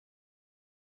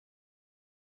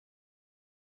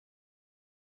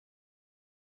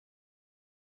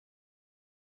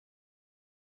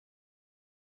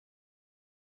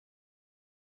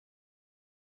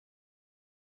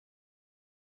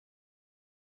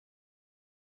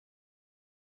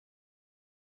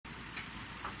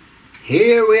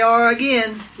Here we are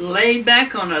again. Laid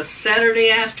back on a Saturday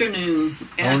afternoon.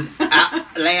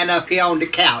 Laying up here on the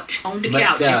couch. On the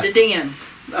couch in the den.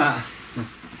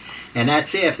 And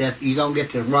that's it. You don't get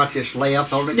to watch us lay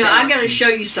up on the couch. No, I got to show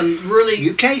you some really...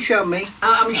 You can't show me.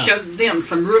 I'm going to show them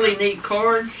some really neat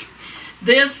cards.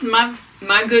 This, my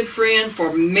good friend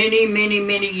for many, many,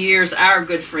 many years, our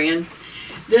good friend.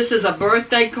 This is a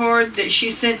birthday card that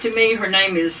she sent to me. Her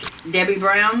name is Debbie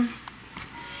Brown.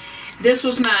 This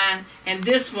was mine, and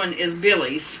this one is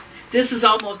Billy's. This is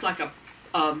almost like a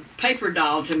paper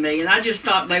doll to me, and I just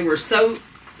thought they were so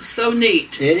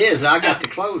neat. It is. I got the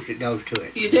clothes that goes to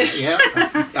it. You do? Yeah.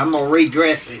 I'm going to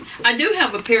redress it. I do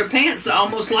have a pair of pants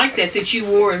almost like that you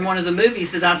wore in one of the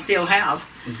movies that I still have.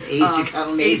 Easy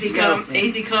come,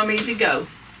 easy come, easy go.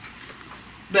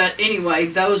 But anyway,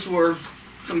 those were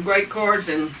some great cards,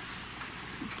 and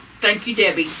thank you,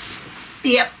 Debbie.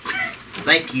 Yep.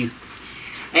 Thank you.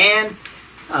 And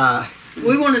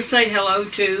we want to say hello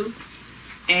to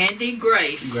Andy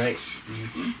Grace. Grace.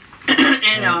 Mm-hmm.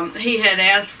 And he had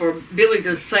asked for Billy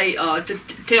to say to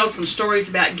tell some stories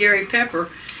about Gary Pepper,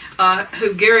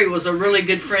 who Gary was a really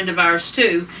good friend of ours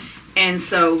too. And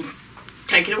so,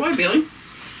 take it away, Billy.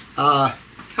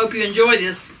 Hope you enjoy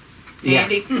this,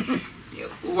 Andy. Yeah.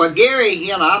 Well, Gary,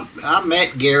 you know, I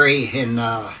met Gary in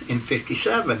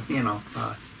 '57, you know,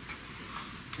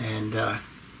 and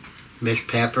Miss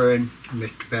Pepper and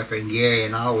Mr. Pepper and Gary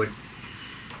and I would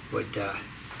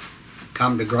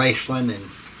come to Graceland, and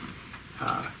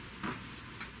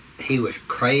he was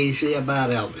crazy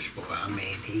about Elvis, boy. I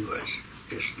mean, he was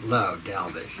just loved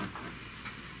Elvis,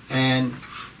 and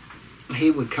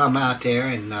he would come out there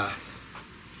and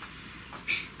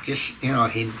just, you know,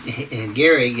 and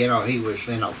Gary, you know, he was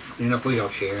in a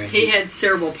wheelchair, and he had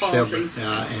cerebral palsy,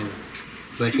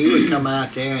 but he would come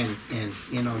out there and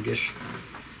you know, just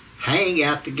hang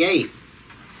out the gate.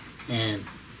 And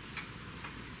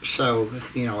so,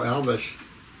 you know, Elvis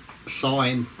saw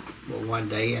him one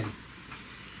day, and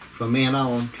from then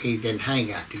on, he didn't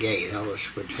hang out the gate.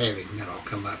 Elvis would have him, you know,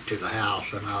 come up to the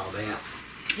house and all that.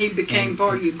 He became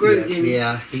part of your group, didn't he?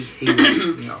 Yeah, he was,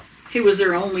 you know. He was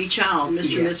their only child,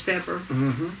 Mr. and Miss Pepper.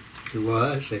 Mm-hmm. He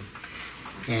was,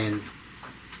 and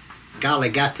golly,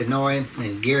 got to know him,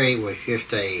 and Gary was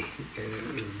just a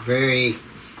very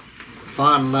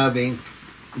fun-loving,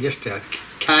 just a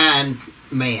kind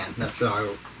man. That's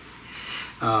all.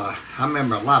 I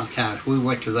remember a lot of times we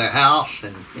went to their house,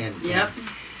 and yep.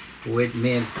 With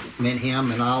me and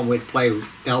him and all, we'd play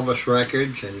Elvis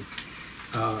records, and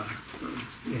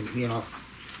you know,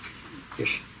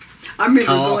 just. I remember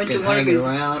going to one of his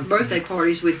around. Birthday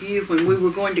parties with you when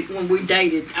we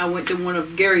dated. I went to one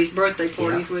of Gary's birthday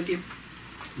parties with you.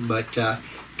 But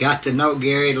got to know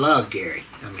Gary, loved Gary.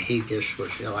 I mean, he just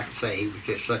was, like I say, he was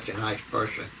just such a nice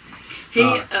person.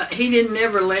 He didn't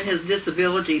ever let his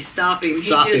disability stop him.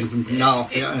 No.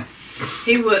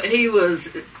 He was.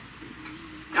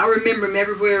 I remember him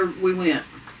everywhere we went.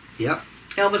 Yep.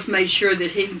 Elvis made sure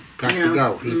that he got to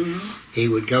go. He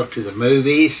would go to the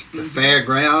movies, the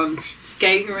fairgrounds,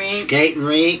 skating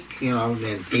rink. You know,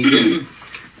 then he just,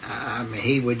 I mean,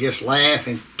 he would just laugh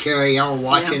and carry on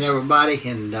watching everybody,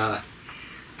 and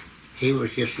he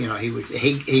was just, you know,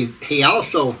 he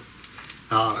also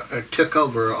took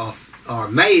over or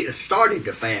started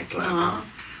the fan club.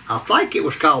 I think it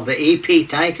was called the EP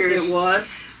Tankers. It was.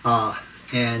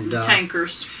 And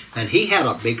Tankers. And he had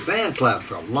a big fan club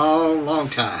for a long, long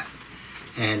time,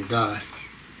 and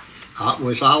I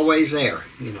was always there.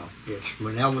 You know, just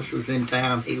when Elvis was in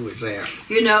town, he was there.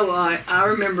 You know, I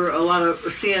remember a lot of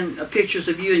seeing pictures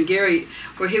of you and Gary,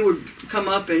 where he would come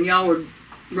up and y'all would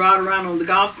ride around on the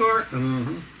golf cart.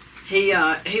 Mm-hmm.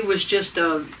 He was just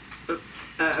a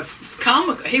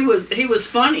comic. He was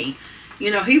funny.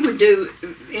 You know, he would do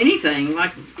anything.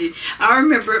 Like, I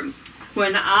remember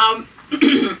when I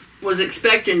was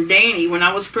expecting Danny, when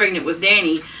I was pregnant with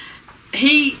Danny,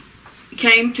 he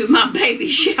came to my baby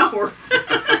shower.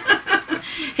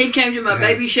 He came to my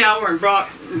baby shower and brought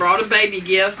a baby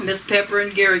gift. Miss Pepper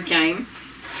and Gary came.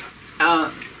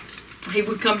 He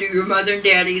would come to your mother and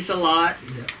daddy's a lot.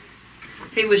 Yeah.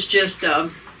 He was just you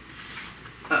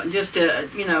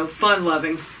know, fun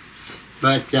loving.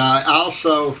 But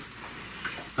also,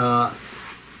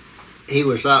 he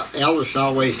was Elvis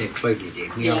always included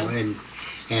him, you know,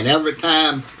 and every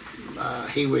time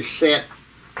he was set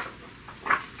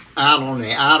out on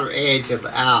the outer edge of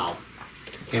the aisle,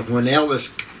 and when Elvis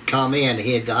come in,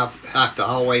 he'd have to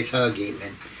always hug him,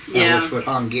 and Elvis would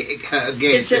hug him.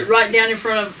 He'd sit right down in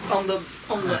front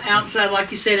of on the outside,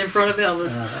 like you said, in front of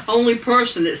Elvis. Only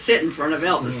person that sit in front of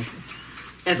Elvis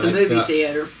at the movie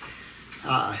theater.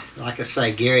 Like I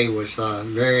say, Gary was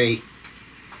very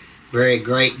very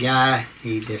great guy.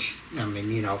 He just, I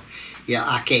mean, you know, yeah,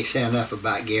 I can't say enough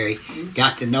about Gary.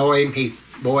 Got to know him. He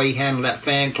handled that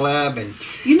fan club, and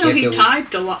You know, if he it was-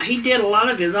 typed a lot. He did a lot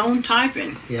of his own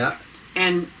typing, yeah.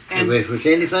 and If it was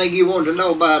anything you wanted to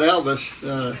know about Elvis,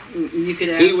 you could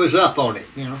ask. he was up on it,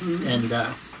 you know. And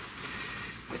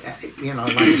you know,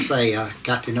 like I say, I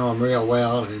got to know him real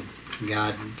well, and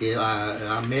God did.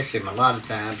 I miss him a lot of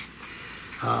times.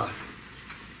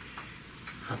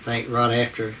 I think right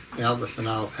after Elvis and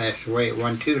all passed away, it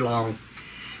wasn't too long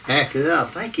after that. I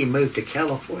think he moved to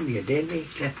California, didn't he?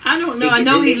 I don't know. I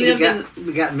know he lived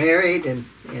in. got married and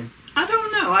I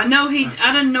don't know. I know he.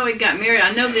 I didn't know he got married.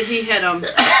 I know that he had a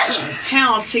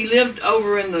house. He lived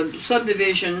over in the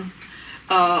subdivision,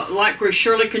 like where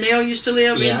Shirley Cannell used to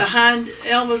live, Yeah. in behind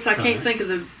Elvis. I can't Right. think of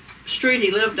the street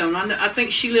he lived on. I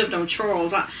think she lived on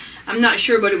Charles. I'm not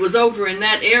sure, but it was over in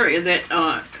that area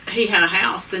that he had a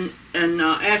house. And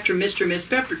after Mr. and Miss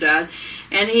Pepper died,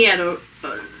 and he had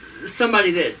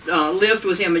somebody that lived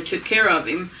with him and took care of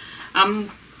him.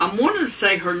 I'm wanting to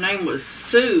say her name was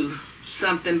Sue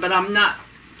something, but I'm not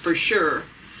for sure.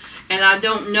 And I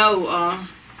don't know.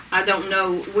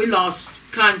 We lost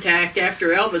contact after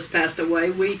Elvis passed away.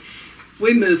 We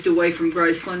moved away from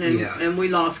Graceland, and we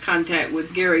lost contact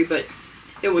with Gary. But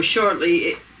it was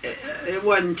shortly. It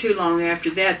wasn't too long after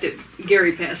that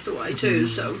Gary passed away too.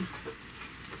 So,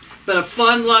 but a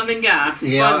fun-loving guy.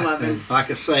 yeah, Fun-loving. and like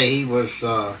I say, he was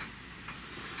a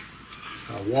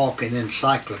walking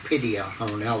encyclopedia on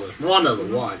Elvis. One of the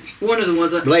ones. One of the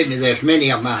ones. Believe me, there's many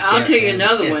of them out there. I'll tell you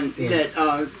another Yeah, one yeah.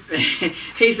 that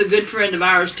he's a good friend of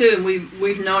ours too, and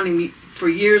we've known him for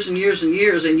years and years and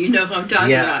years. And you know who I'm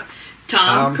talking Yeah. about,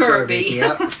 Tom Kirby.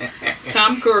 Yep.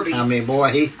 Tom Kirby. I mean,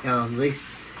 boy,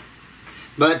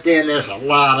 but then there's a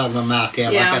lot of them out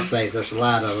there. Yeah. Like I say, there's a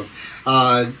lot of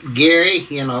them. Gary,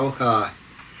 you know,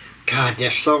 God,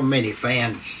 there's so many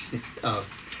fans of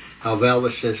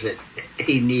Elvis's that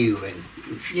he knew and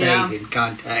stayed in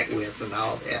contact with and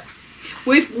all that.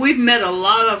 We've met a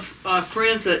lot of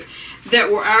friends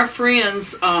that were our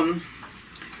friends when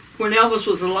Elvis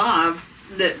was alive.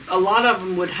 That a lot of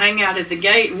them would hang out at the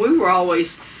gate, and we were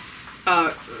always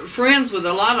friends with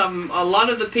a lot of them. A lot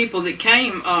of the people that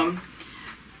came.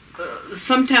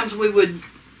 Sometimes we would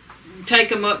take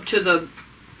them up to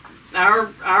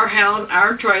our house,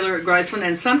 our trailer at Graceland,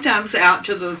 and sometimes out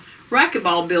to the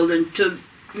racquetball building to,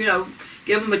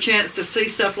 give them a chance to see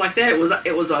stuff like that.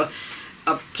 It was a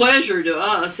pleasure to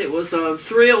us. It was a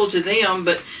thrill to them,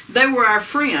 but they were our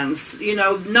friends.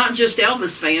 Not just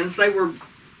Elvis fans. They were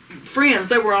friends.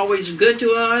 They were always good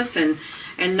to us and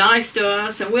nice to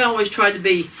us, and we always tried to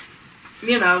be,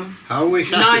 I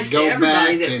wish I nice could go to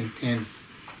everybody back and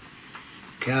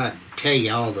God, tell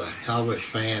you all the Elvis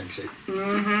fans that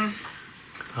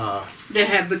that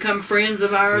have become friends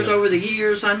of ours over the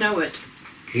years. I know it.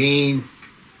 Gene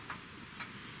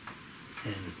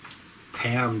and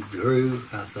Pam Drew,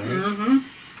 I think.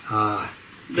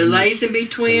 The Lazenby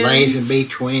twins. The Lazenby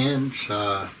twins.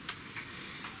 Of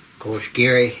course,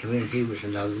 Gary, he was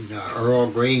another. Earl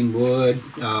Greenwood.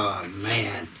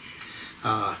 Man.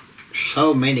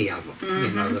 So many of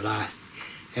them, that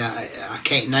I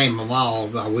can't name them all,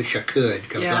 but I wish I could,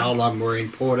 because all of them were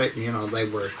important. They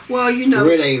were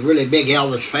really, really big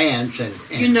Elvis fans, and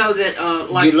you know that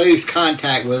like you lose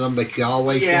contact with them, but you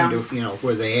always wonder,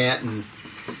 where they at. And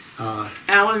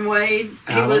Alan Wade,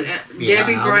 Alan,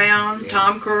 Debbie Alan, Brown,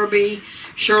 Tom Kirby,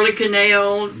 Shirley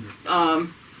Cannell. Now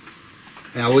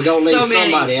we're gonna leave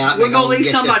somebody out. We're gonna leave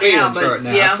somebody out, but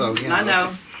now, so, I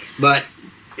know. But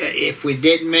if we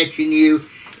didn't mention you,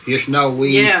 just know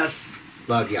we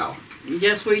love y'all.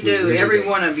 Yes, we do. really Every do.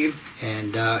 one of you.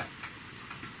 And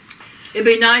It'd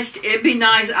be nice.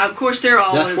 Of course, they're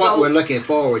all. that's what we're looking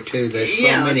forward to. There's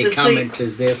so many coming to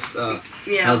this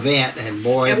event, and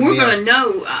boy, and we're going to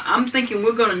know. I'm thinking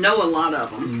we're going to know a lot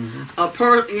of them.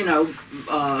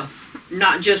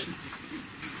 Not just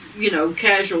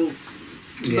casual,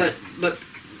 but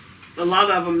a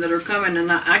lot of them that are coming,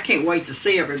 and I can't wait to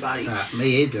see everybody.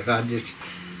 Me either.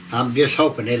 I'm just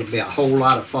hoping it'll be a whole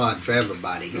lot of fun for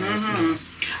everybody.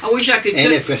 I wish I could.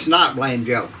 And if it's not, blame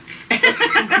Joe.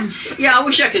 I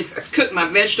wish I could cook my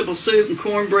vegetable soup and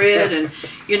cornbread, and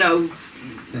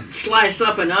slice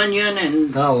up an onion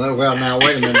and. Oh well, now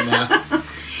wait a minute now.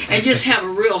 And just have a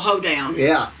real hoedown.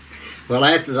 Yeah. Well,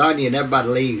 after the onion, everybody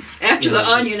leaves. After the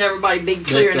onion, everybody be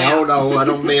clearing out. Oh no, I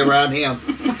don't be around him.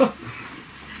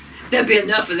 There'd be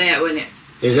enough of that, wouldn't it?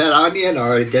 Is that onion,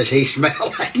 or does he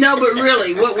smell like? No, but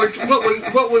really, what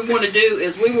we want to do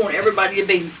is we want everybody to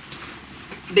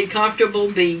be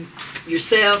comfortable, be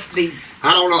yourself.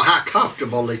 I don't know how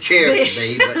comfortable the chair would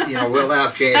be, but we'll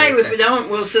have chairs. Hey, if we don't,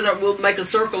 we'll sit up. We'll make a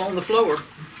circle on the floor.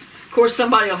 Of course,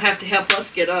 somebody will have to help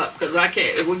us get up because I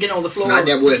can't. If we get on the floor, I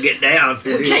never will get down.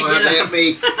 We can't get up.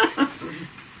 Me.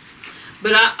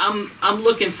 But I'm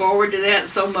looking forward to that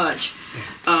so much.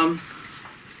 Hope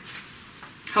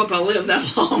I live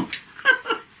that long.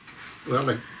 Well,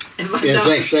 if I as don't,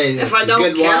 they say, if I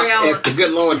don't carry on, if the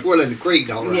good Lord's willing, the creek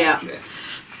don't rise. Yeah.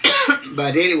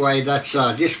 But anyway, that's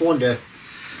just wanted to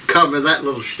cover that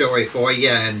little story for you,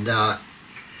 and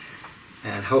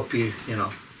hope you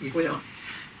we don't.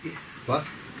 What?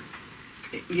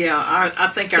 Yeah, I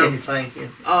think our. Anything?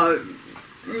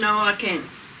 No, I can't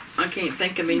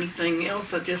think of anything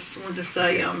else. I just wanted to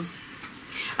say,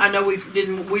 I know we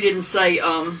didn't say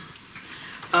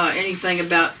anything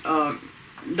about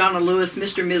Donna Lewis,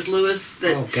 Mr. and Ms. Lewis.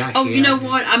 You know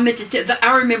what? I meant to.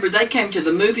 I remember they came to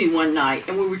the movie one night,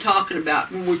 and when we were talking about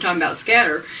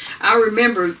Scatter, I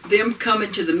remember them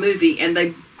coming to the movie, and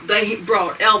they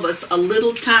brought Elvis a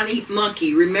little tiny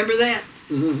monkey. Remember that?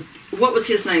 Mm-hmm. What was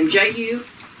his name? Jehu?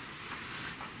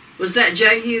 Was that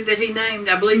Jehu that he named?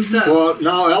 I believe so. Well,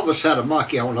 no, Elvis had a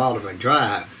monkey on Oliver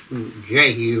Drive,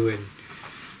 Jehu, and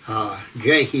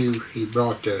Jehu he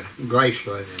brought to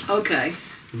Graceland. Okay.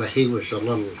 But he was a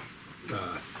little,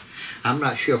 I'm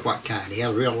not sure what kind. He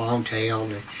had a real long tail,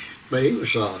 but he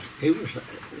was a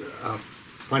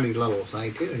funny little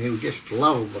thing too, and he was just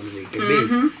lovable as he could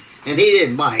be. And he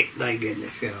didn't bite, thank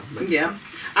goodness, But yeah.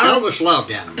 Elvis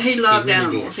loved animals. He loved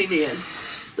animals. He did.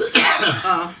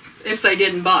 If they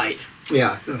didn't bite.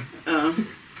 Yeah.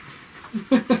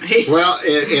 Well,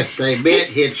 if they bit,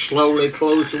 he'd slowly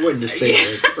close the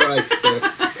windowsill. Right.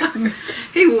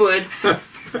 He would.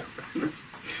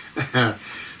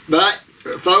 But,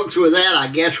 folks, with that, I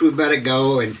guess we better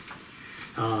go and...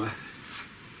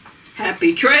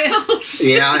 Happy trails.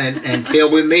 Yeah, and until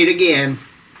we meet again,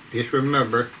 just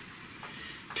remember,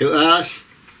 to us,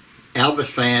 Elvis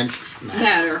fans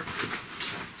matter.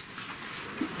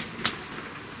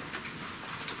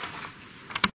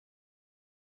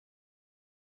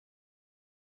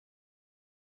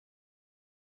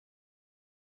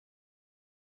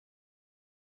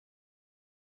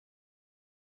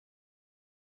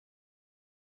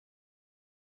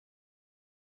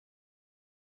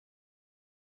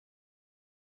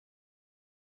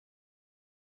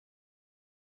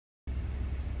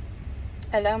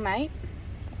 Hello, mate.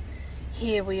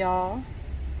 Here we are,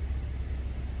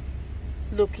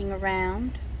 looking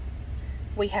around.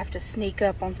 We have to sneak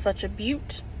up on such a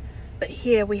beaut, but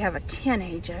here we have a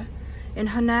teenager in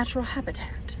her natural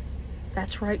habitat.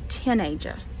 That's right,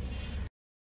 teenager.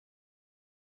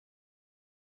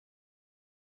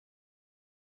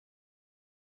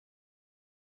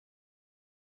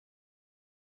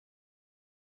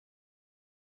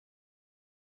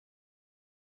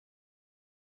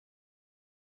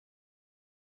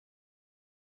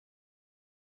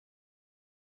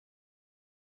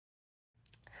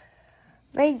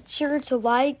 Make sure to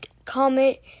like,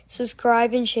 comment,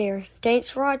 subscribe, and share. Thanks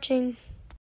for watching.